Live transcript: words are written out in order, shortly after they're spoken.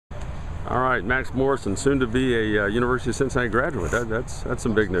All right, Max Morrison, soon to be a University of Cincinnati graduate. That's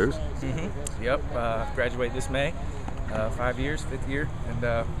some big news. Mm-hmm. Yep, graduate this May, 5 years, 5th year,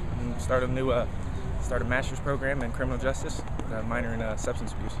 and start a master's program in criminal justice, minor in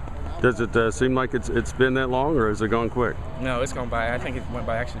substance abuse. Does it seem like it's been that long, or has it gone quick? No, it's gone by. I think it went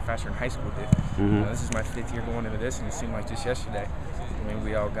by actually faster than high school did. This is my 5th year going into this, and it seemed like just yesterday. I mean,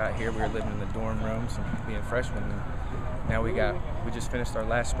 we all got here. We were living in the dorm rooms and being freshmen, and now we just finished our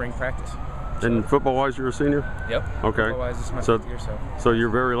last spring practice. And football-wise, you're a senior? Yep. Okay. Football-wise, this is my 5th year. So your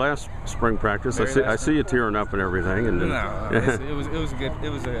very last spring practice. I see you tearing up and everything. And no, it was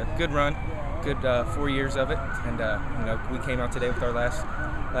a good run. Good 4 years of it, and we came out today with our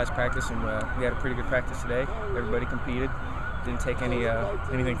last practice, and we had a pretty good practice today. Everybody competed, didn't take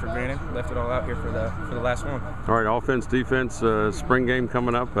anything for granted, left it all out here for the last one. All right, offense, defense, spring game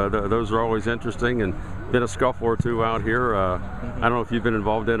coming up. Those are always interesting, and been a scuffle or two out here. I don't know if you've been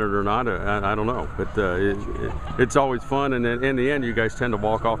involved in it or not. I don't know, but it's always fun, and in the end, you guys tend to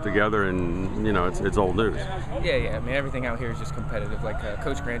walk off together, and it's old news. Yeah. I mean, everything out here is just competitive. Like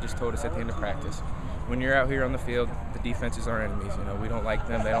Coach Grant just told us at the end of practice, when you're out here on the field, the defense is our enemies. We don't like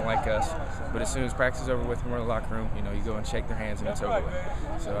them, they don't like us. But as soon as practice is over with and we're in the locker room, you go and shake their hands and it's over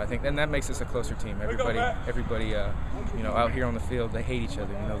with. So I think, and that makes us a closer team. Everybody, out here on the field, they hate each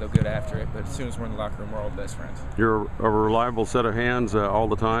other. They'll get after it. But as soon as we're in the locker room, we're all best friends. You're a reliable set of hands all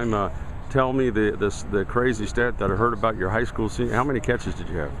the time. Tell me the crazy stat that I heard about your high school senior. How many catches did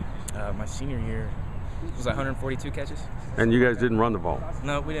you have? My senior year was 142 catches. And you guys didn't run the ball?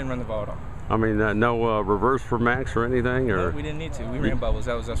 No, we didn't run the ball at all. I mean, no reverse for Max or anything? Or? No, we didn't need to. We ran bubbles.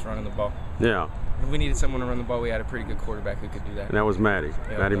 That was us running the ball. Yeah. If we needed someone to run the ball, we had a pretty good quarterback who could do that. And that was Matty.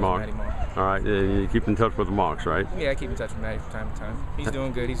 Yeah, Matty Mock. Matty Mock. All right, you keep in touch with the Mocks, right? Yeah, I keep in touch with Matty from time to time. He's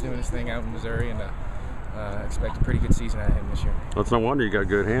doing good. He's doing his thing out in Missouri, and expect a pretty good season out of him this year. Well, it's no wonder you got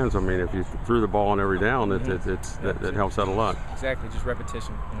good hands. I mean, if you threw the ball on every down, that helps out a lot. Exactly, just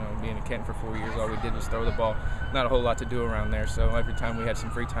repetition. Being in Kenton for 4 years, all we did was throw the ball. Not a whole lot to do around there, so every time we had some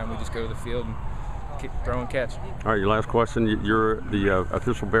free time, we just go to the field and throw and catch. All right, your last question. You're the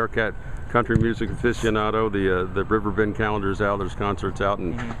official Bearcat country music aficionado. The Riverbend calendar's out, there's concerts out,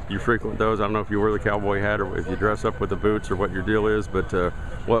 and you frequent those. I don't know if you wear the cowboy hat or if you dress up with the boots or what your deal is, but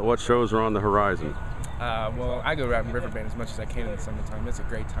what shows are on the horizon? Well, I go out in Riverbend as much as I can in the summertime. It's a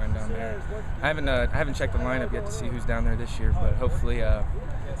great time down there. I haven't checked the lineup yet to see who's down there this year, but hopefully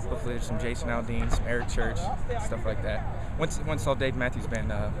there's some Jason Aldean, some Eric Church, stuff like that. Once saw Dave Matthews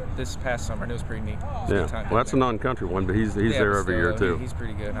Band this past summer, and it was pretty neat. It was a good time. Well, that's a non-country one, but he's there every year too. He's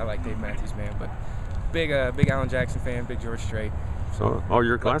pretty good. I like Dave Matthews Band, but big Alan Jackson fan, big George Strait. So,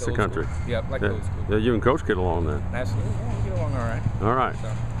 you're classic country. Yep, like old school. Yeah, you and Coach get along then. Absolutely, we get along all right. All right.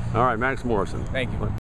 So. All right, Max Morrison. Thank you.